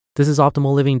This is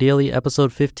Optimal Living Daily,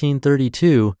 episode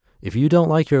 1532. If you don't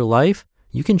like your life,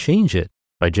 you can change it,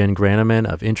 by Jen Granneman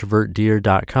of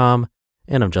IntrovertDear.com.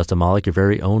 And I'm Justin Malik, your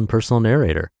very own personal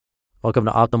narrator. Welcome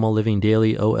to Optimal Living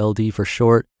Daily, OLD for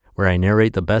short, where I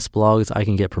narrate the best blogs I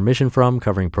can get permission from,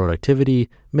 covering productivity,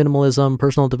 minimalism,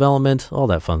 personal development, all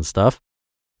that fun stuff.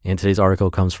 And today's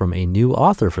article comes from a new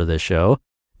author for this show,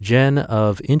 Jen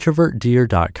of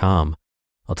IntrovertDear.com.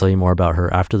 I'll tell you more about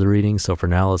her after the reading, so for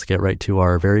now, let's get right to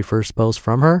our very first post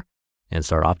from her and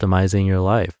start optimizing your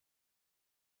life.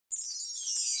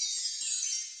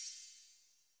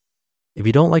 If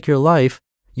you don't like your life,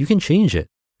 you can change it,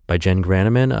 by Jen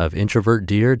Granneman of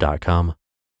IntrovertDear.com.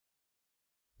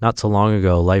 Not so long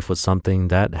ago, life was something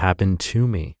that happened to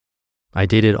me. I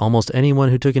dated almost anyone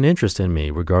who took an interest in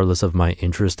me, regardless of my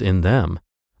interest in them.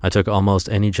 I took almost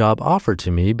any job offered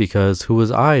to me because who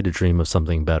was I to dream of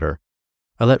something better?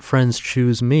 I let friends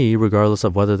choose me regardless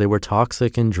of whether they were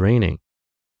toxic and draining.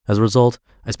 As a result,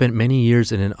 I spent many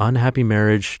years in an unhappy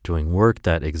marriage, doing work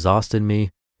that exhausted me,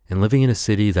 and living in a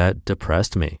city that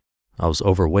depressed me. I was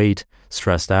overweight,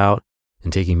 stressed out,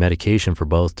 and taking medication for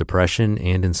both depression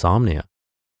and insomnia.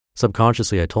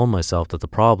 Subconsciously, I told myself that the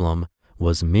problem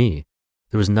was me.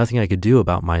 There was nothing I could do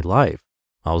about my life.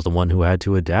 I was the one who had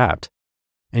to adapt.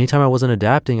 Anytime I wasn't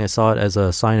adapting, I saw it as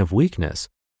a sign of weakness.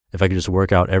 If I could just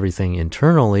work out everything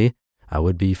internally, I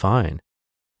would be fine.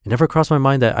 It never crossed my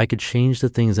mind that I could change the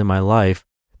things in my life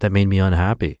that made me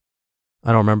unhappy.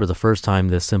 I don't remember the first time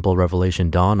this simple revelation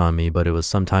dawned on me, but it was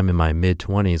sometime in my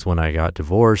mid-20s when I got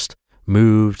divorced,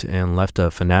 moved, and left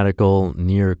a fanatical,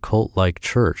 near cult-like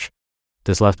church.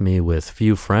 This left me with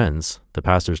few friends. The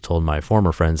pastors told my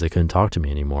former friends they couldn't talk to me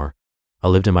anymore. I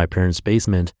lived in my parents'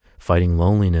 basement, fighting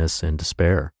loneliness and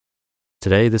despair.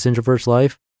 Today, this introvert's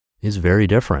life is very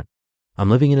different.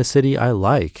 I'm living in a city I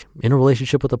like, in a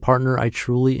relationship with a partner I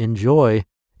truly enjoy,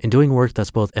 and doing work that's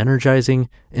both energizing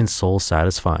and soul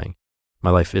satisfying.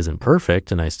 My life isn't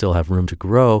perfect and I still have room to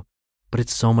grow, but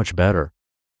it's so much better.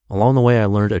 Along the way, I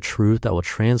learned a truth that will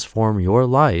transform your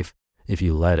life if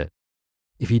you let it.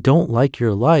 If you don't like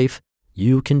your life,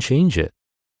 you can change it.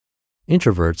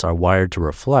 Introverts are wired to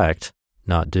reflect,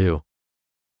 not do.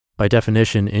 By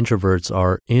definition, introverts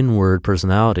are inward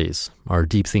personalities. Our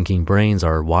deep-thinking brains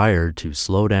are wired to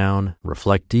slow down,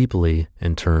 reflect deeply,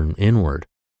 and turn inward.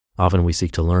 Often we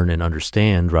seek to learn and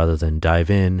understand rather than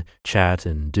dive in, chat,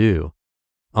 and do.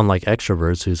 Unlike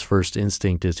extroverts whose first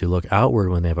instinct is to look outward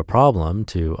when they have a problem,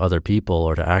 to other people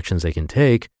or to actions they can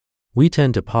take, we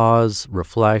tend to pause,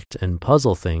 reflect, and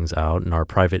puzzle things out in our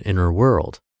private inner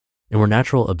world. And we're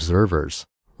natural observers.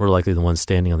 We're likely the ones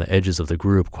standing on the edges of the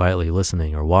group quietly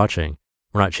listening or watching.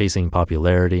 We're not chasing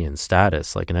popularity and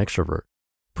status like an extrovert.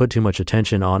 Put too much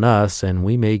attention on us and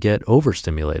we may get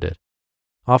overstimulated.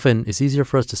 Often, it's easier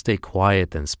for us to stay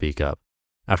quiet than speak up.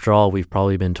 After all, we've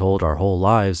probably been told our whole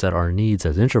lives that our needs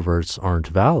as introverts aren't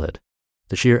valid.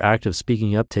 The sheer act of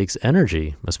speaking up takes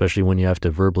energy, especially when you have to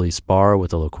verbally spar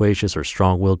with a loquacious or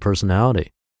strong-willed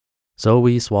personality. So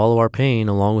we swallow our pain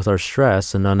along with our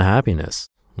stress and unhappiness.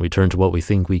 We turn to what we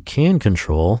think we can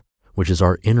control, which is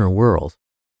our inner world.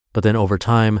 But then over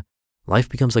time, life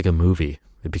becomes like a movie.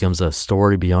 It becomes a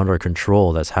story beyond our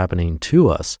control that's happening to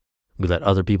us. We let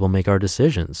other people make our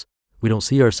decisions. We don't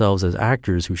see ourselves as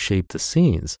actors who shape the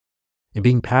scenes. And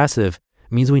being passive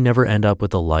means we never end up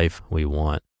with the life we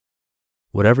want.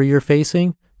 Whatever you're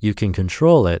facing, you can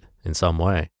control it in some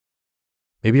way.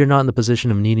 Maybe you're not in the position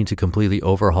of needing to completely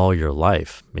overhaul your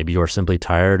life. Maybe you are simply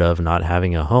tired of not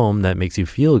having a home that makes you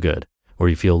feel good, or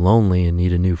you feel lonely and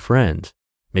need a new friend.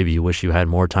 Maybe you wish you had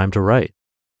more time to write.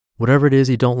 Whatever it is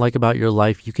you don't like about your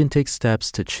life, you can take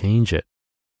steps to change it.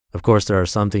 Of course, there are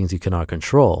some things you cannot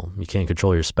control. You can't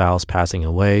control your spouse passing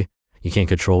away. You can't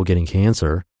control getting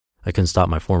cancer. I couldn't stop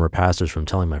my former pastors from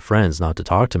telling my friends not to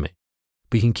talk to me.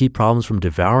 But you can keep problems from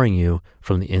devouring you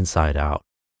from the inside out.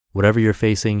 Whatever you're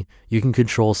facing, you can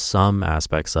control some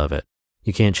aspects of it.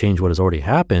 You can't change what has already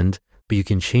happened, but you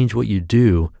can change what you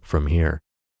do from here.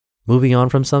 Moving on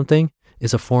from something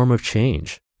is a form of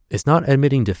change. It's not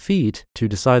admitting defeat to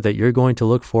decide that you're going to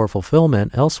look for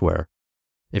fulfillment elsewhere.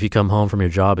 If you come home from your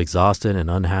job exhausted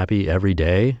and unhappy every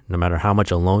day, no matter how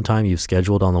much alone time you've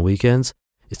scheduled on the weekends,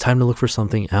 it's time to look for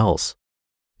something else.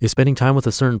 If spending time with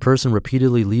a certain person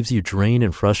repeatedly leaves you drained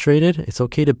and frustrated, it's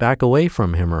okay to back away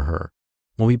from him or her.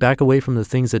 When we back away from the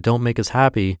things that don't make us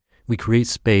happy, we create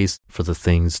space for the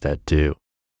things that do.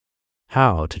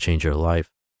 How to change your life?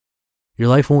 Your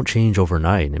life won't change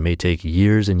overnight. It may take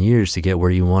years and years to get where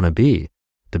you want to be.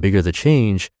 The bigger the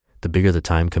change, the bigger the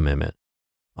time commitment.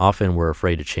 Often we're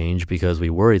afraid to change because we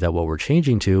worry that what we're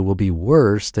changing to will be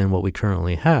worse than what we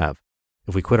currently have.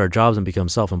 If we quit our jobs and become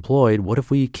self-employed, what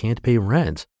if we can't pay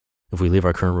rent? If we leave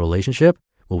our current relationship,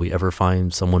 will we ever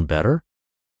find someone better?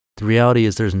 The reality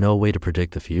is there's no way to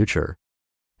predict the future.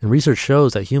 And research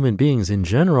shows that human beings in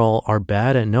general are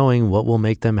bad at knowing what will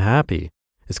make them happy.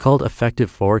 It's called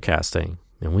effective forecasting,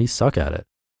 and we suck at it.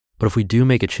 But if we do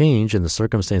make a change and the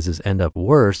circumstances end up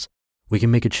worse, we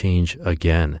can make a change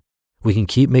again. We can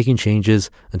keep making changes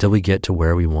until we get to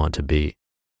where we want to be.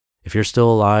 If you're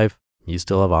still alive, you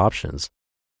still have options.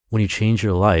 When you change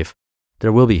your life,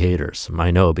 there will be haters. I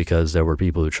know because there were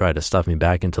people who tried to stuff me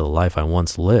back into the life I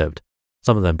once lived.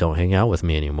 Some of them don't hang out with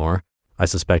me anymore. I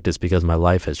suspect it's because my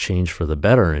life has changed for the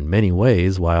better in many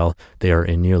ways while they are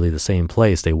in nearly the same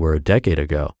place they were a decade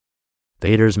ago. The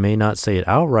haters may not say it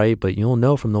outright, but you'll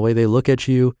know from the way they look at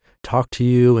you, talk to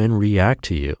you, and react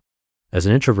to you. As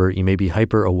an introvert, you may be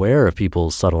hyper aware of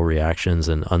people's subtle reactions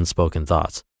and unspoken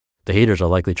thoughts. The haters are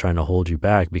likely trying to hold you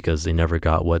back because they never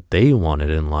got what they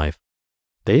wanted in life.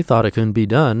 They thought it couldn't be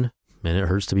done, and it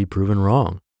hurts to be proven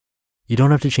wrong. You don't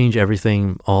have to change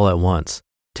everything all at once.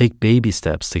 Take baby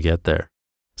steps to get there.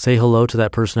 Say hello to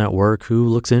that person at work who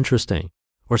looks interesting,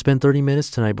 or spend 30 minutes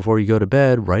tonight before you go to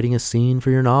bed writing a scene for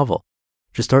your novel.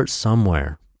 Just start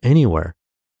somewhere, anywhere.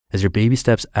 As your baby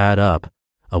steps add up,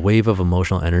 a wave of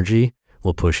emotional energy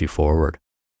will push you forward.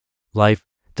 Life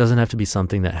doesn't have to be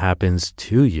something that happens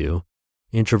to you.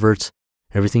 Introverts,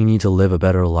 everything you need to live a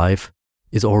better life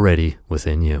is already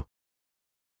within you.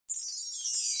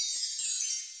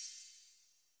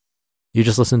 You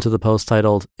just listened to the post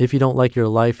titled, If You Don't Like Your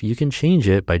Life, You Can Change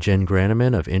It by Jen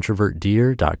Graneman of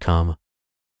introvertdeer.com.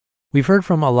 We've heard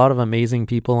from a lot of amazing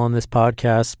people on this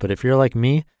podcast, but if you're like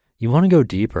me, you want to go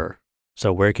deeper.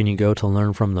 So where can you go to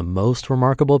learn from the most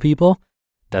remarkable people?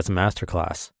 That's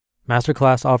Masterclass.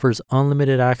 Masterclass offers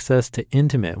unlimited access to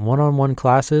intimate one-on-one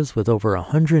classes with over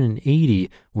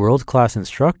 180 world-class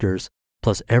instructors,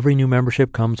 plus every new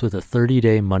membership comes with a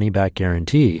 30-day money-back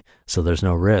guarantee, so there's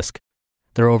no risk.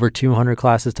 There are over 200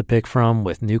 classes to pick from,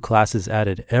 with new classes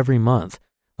added every month,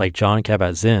 like Jon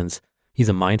Kabat-Zinn's. He's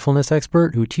a mindfulness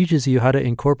expert who teaches you how to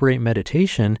incorporate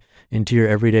meditation into your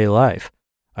everyday life.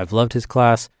 I've loved his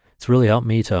class. It's really helped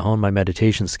me to hone my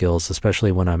meditation skills,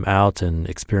 especially when I'm out and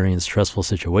experience stressful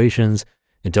situations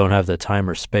and don't have the time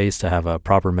or space to have a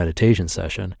proper meditation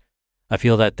session. I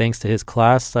feel that thanks to his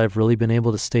class, I've really been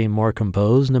able to stay more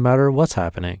composed no matter what's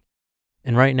happening.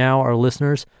 And right now, our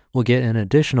listeners will get an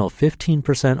additional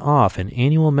 15% off an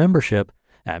annual membership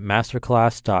at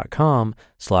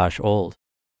masterclass.com/old.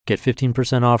 Get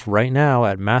 15% off right now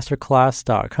at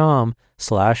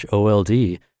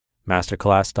masterclass.com/OLD,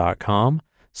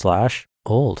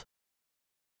 masterclass.com/old.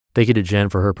 Thank you to Jen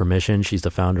for her permission. She's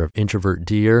the founder of Introvert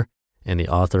Deer and the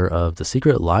author of The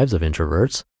Secret Lives of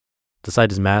Introverts. The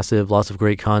site is massive, lots of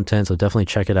great content, so definitely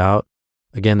check it out.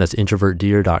 Again, that's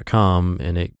introvertdeer.com,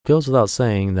 and it goes without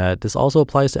saying that this also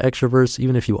applies to extroverts,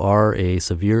 even if you are a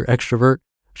severe extrovert. I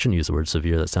shouldn't use the word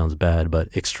severe, that sounds bad, but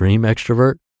extreme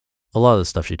extrovert. A lot of the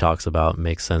stuff she talks about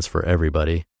makes sense for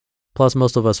everybody. Plus,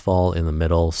 most of us fall in the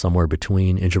middle, somewhere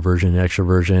between introversion and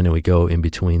extroversion, and we go in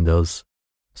between those.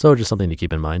 So just something to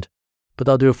keep in mind. But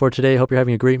that'll do it for today. Hope you're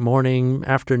having a great morning,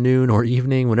 afternoon, or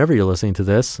evening, whenever you're listening to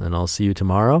this, and I'll see you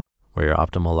tomorrow, where your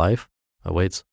optimal life awaits.